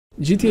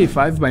GTA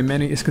 5 by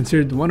many is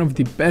considered one of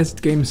the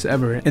best games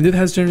ever, and it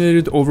has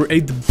generated over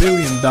 $8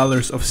 billion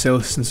of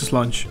sales since its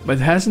launch, but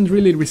it hasn't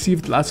really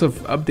received lots of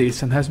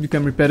updates and has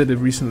become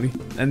repetitive recently.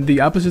 And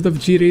the opposite of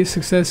GTA's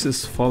success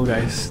is Fall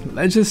Guys.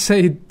 Let's just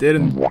say it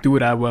didn't do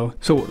that well.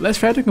 So let's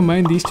try to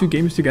combine these two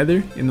games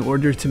together in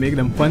order to make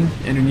them fun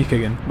and unique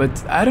again.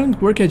 But I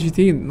don't work at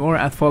GTA nor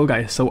at Fall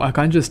Guys, so I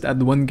can't just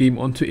add one game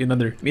onto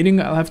another, meaning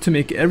I'll have to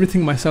make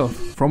everything myself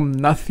from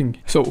nothing.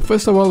 So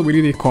first of all,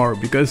 we need a car,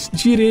 because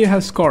GTA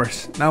has cars.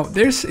 Now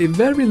there's a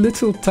very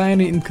little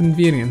tiny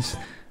inconvenience.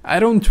 I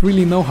don't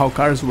really know how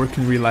cars work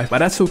in real life, but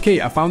that's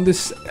okay. I found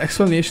this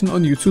explanation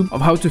on YouTube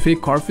of how to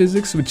fake car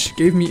physics, which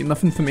gave me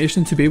enough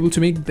information to be able to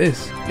make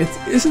this. It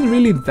isn't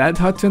really that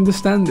hard to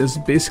understand. There's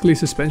basically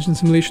suspension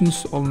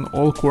simulations on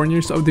all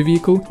corners of the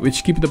vehicle,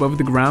 which keep it above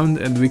the ground,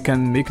 and we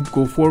can make it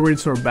go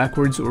forwards or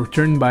backwards or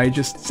turn by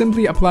just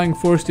simply applying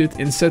force to it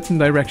in certain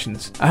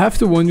directions. I have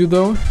to warn you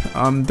though,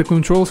 the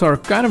controls are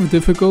kind of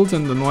difficult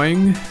and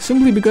annoying,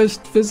 simply because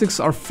physics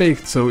are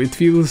faked, so it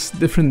feels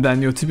different than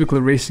your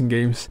typical racing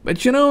games.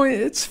 But you know,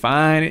 it's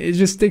fine, it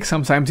just takes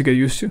some time to get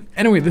used to.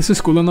 Anyway, this is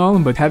cool and all,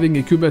 but having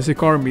a cube as a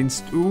car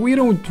means we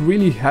don't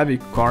really have a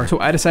car. So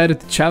I decided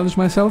to challenge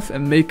myself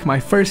and make my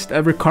first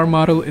ever car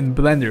model in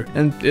Blender.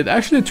 And it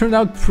actually turned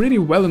out pretty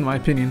well in my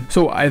opinion.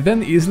 So I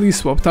then easily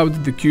swapped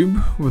out the cube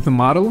with the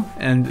model,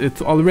 and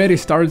it already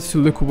started to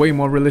look way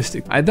more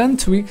realistic. I then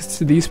tweaked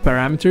these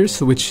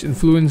parameters, which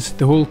influenced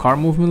the whole car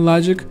movement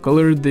logic,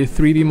 colored the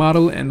 3D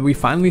model, and we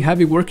finally have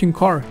a working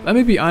car. Let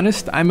me be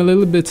honest, I'm a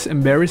little bit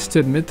embarrassed to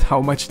admit how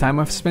much time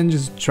I've spent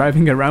just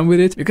driving around with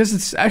it, because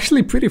it's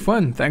actually pretty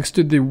fun thanks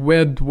to the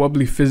weird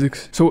wobbly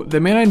physics. So the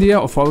main idea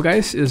of Fall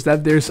Guys is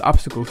that there's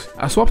obstacles.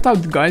 I swapped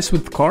out the guys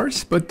with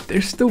cars, but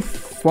they still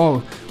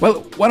fall.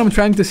 Well, what I'm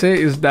trying to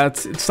say is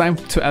that it's time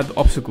to add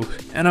obstacles,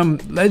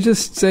 and let's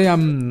just say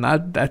I'm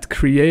not that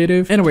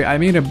creative. Anyway, I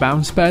made a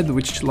bounce pad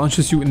which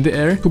launches you in the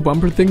air, two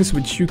bumper things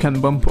which you can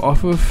bump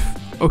off of.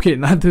 Okay,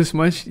 not this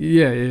much,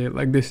 yeah,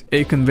 like this.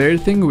 A conveyor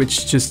thing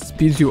which just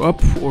speeds you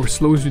up or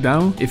slows you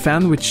down. A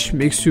fan which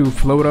makes you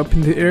float up in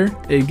the air.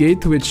 A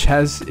gate which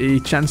has a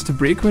chance to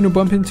break when you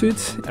bump into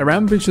it. A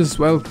ramp which is,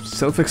 well,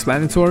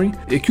 self-explanatory.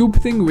 A cube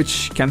thing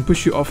which can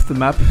push you off the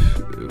map,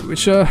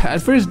 which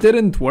at first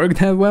didn't work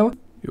that well.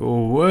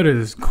 Yo, what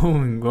is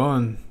going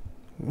on?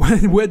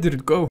 Where did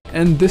it go?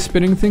 And this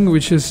spinning thing,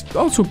 which is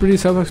also pretty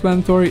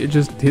self-explanatory, it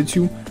just hits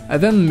you. I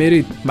then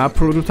made a map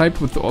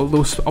prototype with all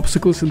those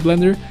obstacles in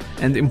Blender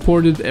and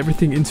imported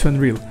everything into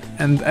Unreal.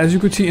 And as you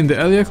could see in the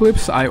earlier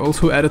clips, I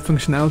also added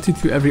functionality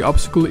to every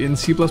obstacle in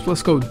C++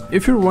 code.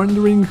 If you're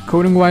wondering,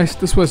 coding-wise,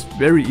 this was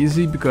very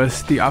easy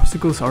because the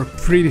obstacles are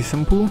pretty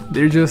simple.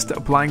 They're just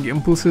applying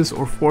impulses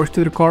or force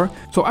to the car.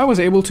 So I was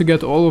able to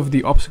get all of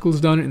the obstacles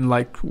done in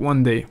like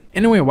one day.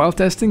 Anyway, while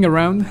testing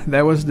around,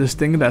 there was this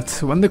thing that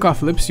when the car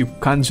flips, you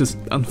can't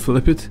just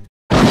unflip it.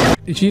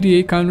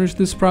 GTA counters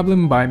this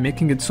problem by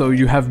making it so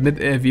you have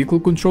mid-air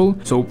vehicle control,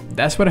 so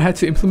that's what I had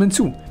to implement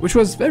too, which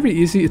was very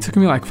easy. It took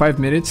me like 5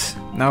 minutes.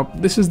 Now,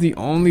 this is the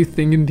only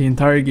thing in the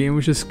entire game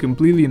which is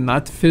completely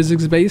not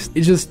physics based.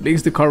 It just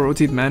makes the car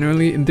rotate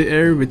manually in the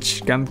air,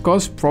 which can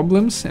cause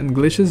problems and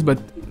glitches, but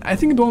I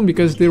think it won't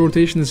because the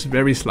rotation is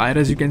very slight,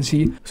 as you can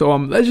see. So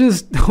let's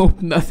just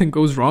hope nothing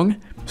goes wrong.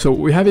 So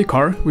we have a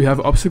car, we have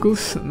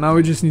obstacles, now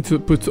we just need to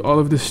put all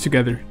of this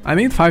together. I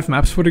made 5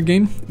 maps for the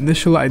game.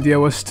 Initial idea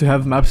was to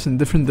have maps in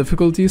different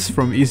difficulties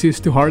from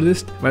easiest to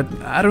hardest, but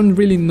I don't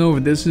really know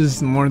if this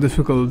is more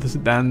difficult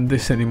than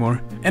this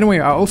anymore. Anyway,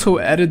 I also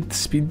added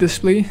speed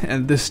display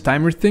and this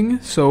timer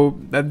thing so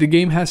that the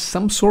game has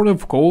some sort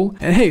of goal.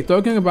 And hey,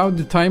 talking about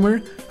the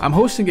timer, I'm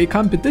hosting a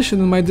competition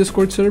in my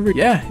Discord server.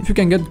 Yeah, if you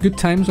can get good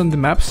times on the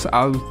maps,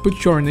 I'll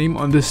put your name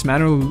on this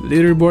manual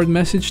leaderboard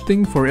message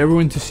thing for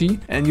everyone to see,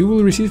 and you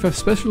will receive a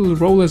special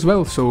role as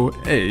well. So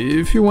hey,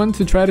 if you want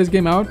to try this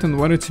game out and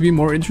want it to be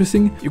more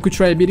interesting, you could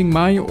try beating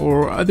my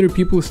or other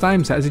people's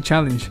times as a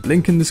challenge.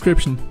 Link in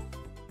description.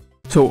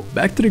 So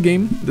back to the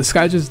game, the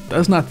sky just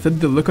does not fit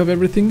the look of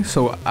everything,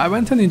 so I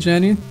went on a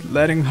journey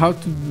learning how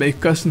to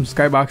make custom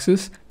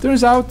skyboxes.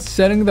 Turns out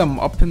setting them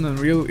up in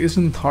Unreal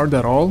isn't hard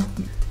at all.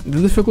 The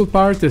difficult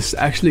part is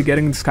actually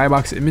getting the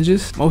skybox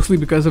images, mostly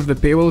because of the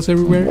paywalls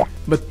everywhere.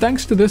 But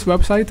thanks to this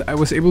website, I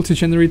was able to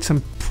generate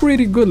some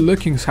pretty good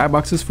looking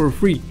skyboxes for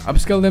free,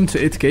 upscale them to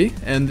 8K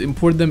and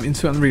import them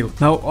into Unreal.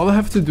 Now all I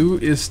have to do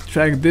is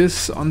drag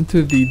this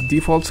onto the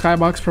default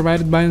skybox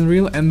provided by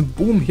Unreal, and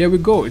boom, here we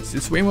go.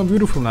 It's way more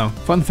beautiful now.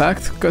 Fun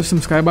fact, custom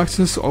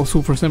skyboxes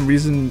also for some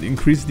reason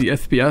increase the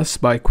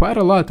FPS by quite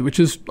a lot, which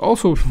is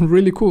also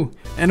really cool.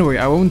 Anyway,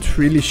 I won't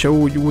really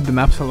show you the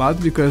maps a lot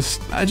because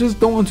I just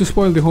don't want to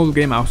spoil the whole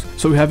game out,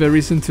 so we have a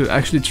reason to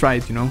actually try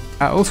it, you know.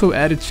 I also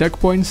added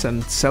checkpoints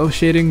and cell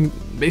shading,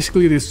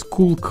 basically this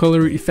cool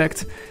color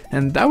effect,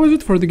 and that was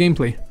it for the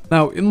gameplay.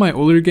 Now, in my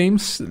older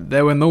games,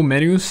 there were no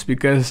menus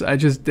because I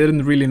just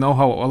didn't really know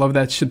how all of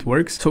that shit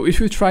works. So if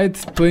you tried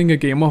playing a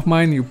game of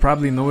mine, you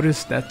probably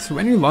noticed that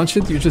when you launch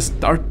it, you just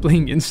start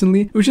playing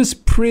instantly, which is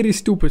pretty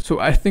stupid, so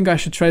I think I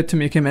should try to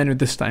make a menu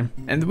this time.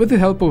 And with the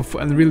help of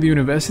Unreal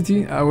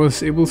University, I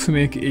was able to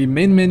make a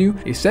main menu,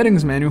 a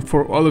settings menu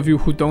for all of you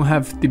who don't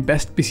have the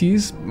best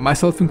PCs,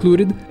 myself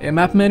included, a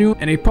map menu,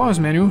 and a pause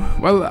menu.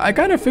 Well, I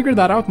kind of figured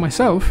that out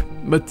myself.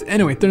 But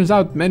anyway, turns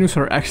out menus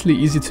are actually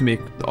easy to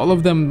make. All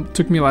of them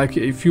took me like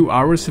a few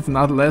hours, if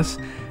not less,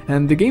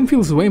 and the game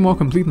feels way more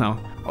complete now.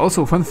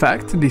 Also, fun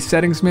fact, the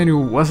settings menu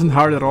wasn't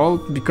hard at all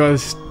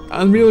because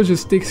Unreal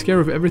just takes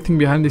care of everything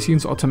behind the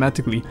scenes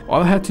automatically.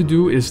 All I had to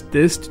do is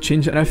this to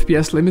change an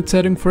FPS limit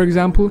setting, for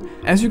example.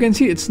 As you can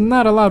see, it's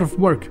not a lot of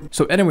work.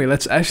 So anyway,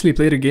 let's actually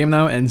play the game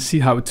now and see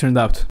how it turned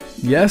out.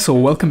 Yeah, so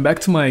welcome back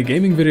to my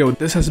gaming video.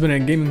 This has been a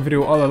gaming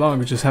video all along,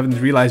 we just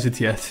haven't realized it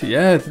yet.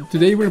 Yeah,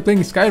 today we're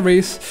playing Sky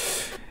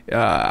Race.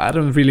 I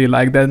don't really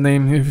like that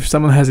name. If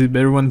someone has a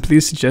better one,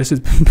 please suggest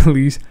it,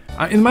 please.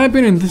 In my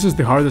opinion, this is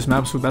the hardest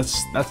map, so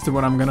that's the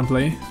one I'm gonna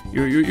play.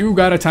 You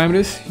gotta time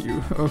this.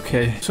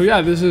 Okay. So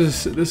yeah, this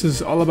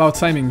is all about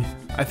timing.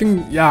 I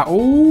think, yeah.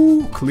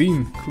 Oh,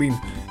 clean.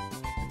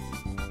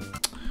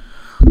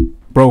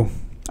 Bro,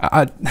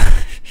 I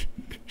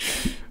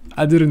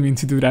didn't mean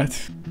to do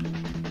that.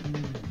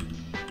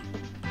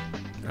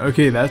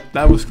 Okay,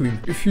 that was clean.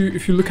 If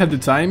you look at the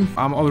time,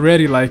 I'm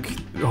already like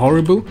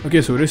horrible.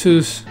 Okay, so this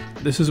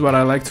is what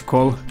I like to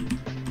call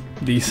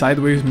the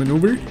sideways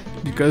maneuver,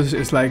 because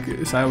it's like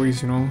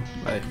sideways, you know,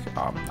 like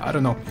I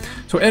don't know.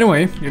 So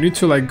anyway, you need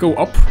to like go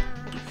up.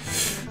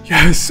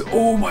 Yes.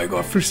 Oh my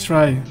god, first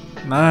try.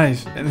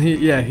 Nice. And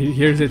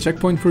here's a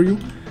checkpoint for you.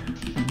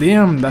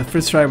 Damn, that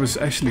first try was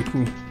actually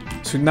cool.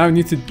 So now you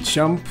need to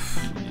jump.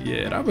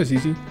 Yeah, that was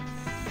easy.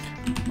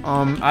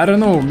 I don't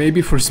know,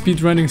 maybe for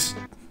speedrunning.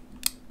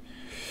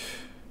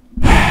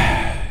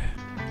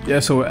 Yeah,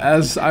 so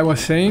as I was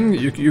saying,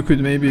 you could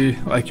maybe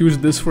like use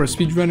this for a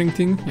speedrunning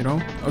thing, you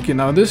know. Okay,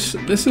 now this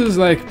is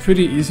like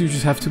pretty easy. You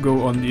just have to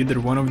go on either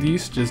one of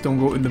these. Just don't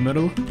go in the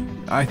middle.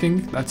 I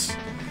think that's,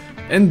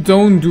 and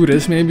don't do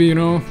this. Maybe, you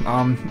know,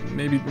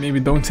 maybe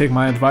don't take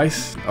my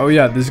advice. Oh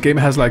yeah, this game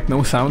has like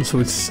no sound, so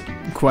it's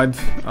quite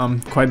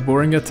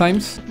boring at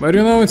times. But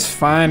you know, it's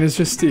fine. It's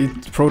just a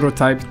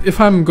prototype.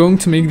 If I'm going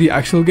to make the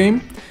actual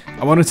game,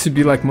 I want it to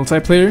be like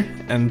multiplayer,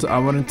 and I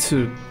want it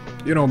to,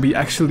 you know, be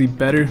actually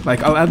better.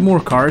 Like, I'll add more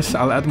cars,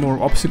 I'll add more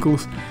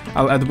obstacles,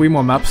 I'll add way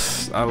more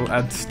maps, I'll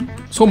add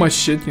so much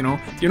shit, you know.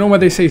 You know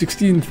what they say,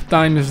 16th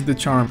time is the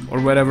charm,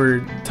 or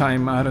whatever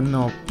time, I don't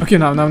know. Okay,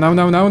 no.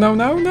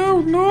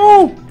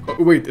 Oh,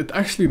 wait, it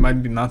actually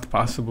might be not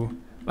possible.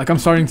 Like, I'm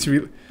starting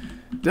to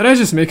did I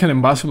just make an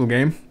impossible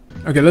game?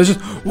 Okay, let's just,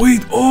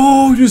 wait,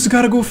 oh, you just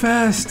gotta go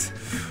fast.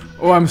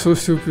 Oh, I'm so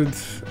stupid.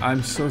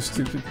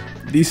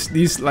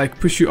 These like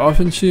push you off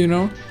and shit, you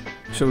know.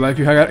 So like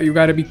you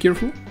gotta be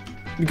careful.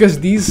 Because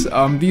these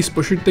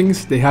pusher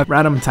things, they have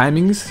random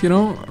timings, you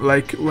know,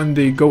 like when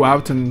they go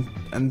out and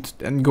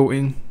go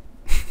in.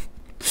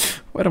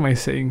 What am I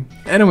saying?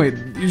 Anyway,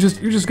 you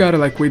just gotta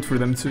like wait for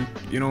them to,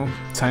 you know,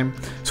 time.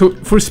 So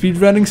for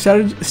speedrunning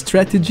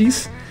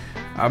strategies,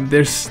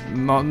 there's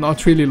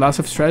not really lots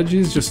of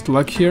strategies, just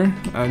luck here.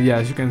 Yeah,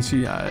 as you can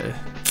see,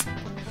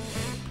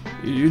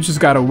 you just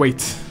gotta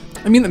wait.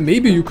 I mean,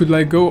 maybe you could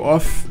like go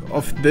off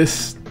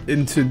this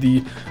into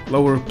the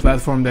lower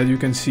platform that you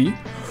can see.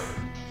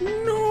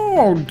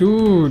 No,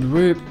 dude,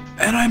 wait.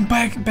 And I'm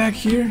back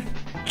here?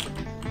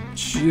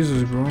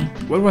 Jesus, bro.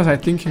 What was I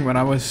thinking when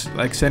I was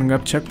like setting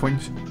up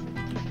checkpoints?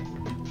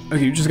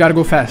 Okay, you just gotta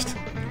go fast.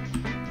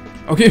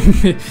 Okay,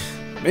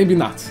 maybe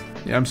not.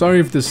 Yeah, I'm sorry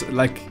if this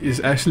like is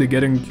actually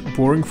getting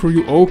boring for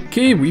you.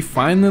 Okay, we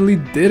finally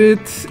did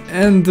it.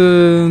 And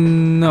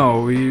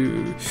no,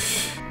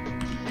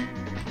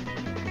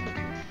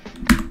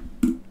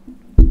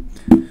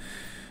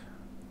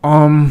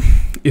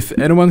 if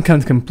anyone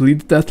can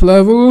complete that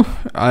level,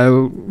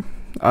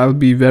 I'll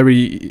be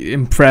very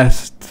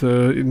impressed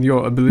in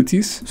your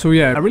abilities. So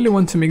yeah, I really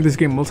want to make this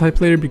game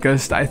multiplayer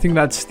because I think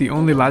that's the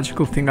only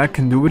logical thing I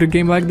can do with a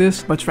game like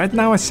this. But right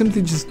now I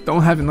simply just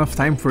don't have enough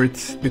time for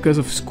it because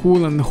of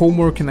school and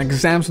homework and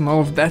exams and all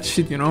of that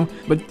shit, you know.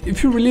 But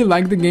if you really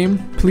like the game,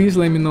 please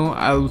let me know.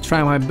 I'll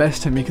try my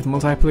best to make it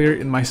multiplayer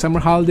in my summer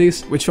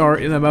holidays, which are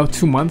in about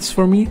 2 months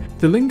for me.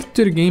 The link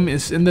to the game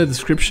is in the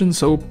description,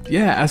 so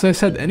yeah, as I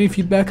said, any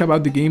feedback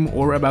about the game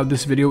or about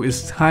this video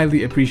is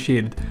highly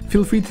appreciated.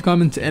 Feel free to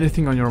comment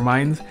anything on your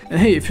mind. And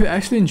hey, if you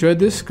actually enjoyed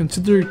this,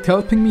 consider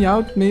helping me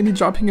out, maybe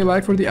dropping a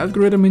like for the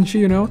algorithm and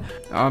shit, you know.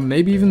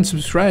 Maybe even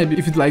subscribe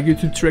if you'd like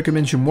YouTube to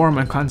recommend you more of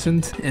my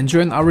content, and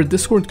join our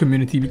Discord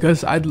community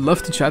because I'd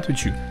love to chat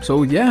with you.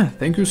 So yeah,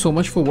 thank you so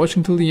much for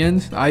watching till the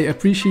end. I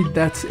appreciate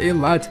that a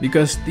lot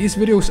because these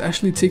videos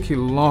actually take a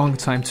long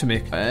time to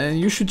make, and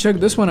you should check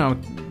this one out.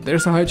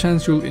 There's a high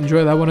chance you'll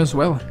enjoy that one as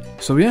well.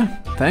 So yeah,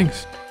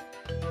 thanks.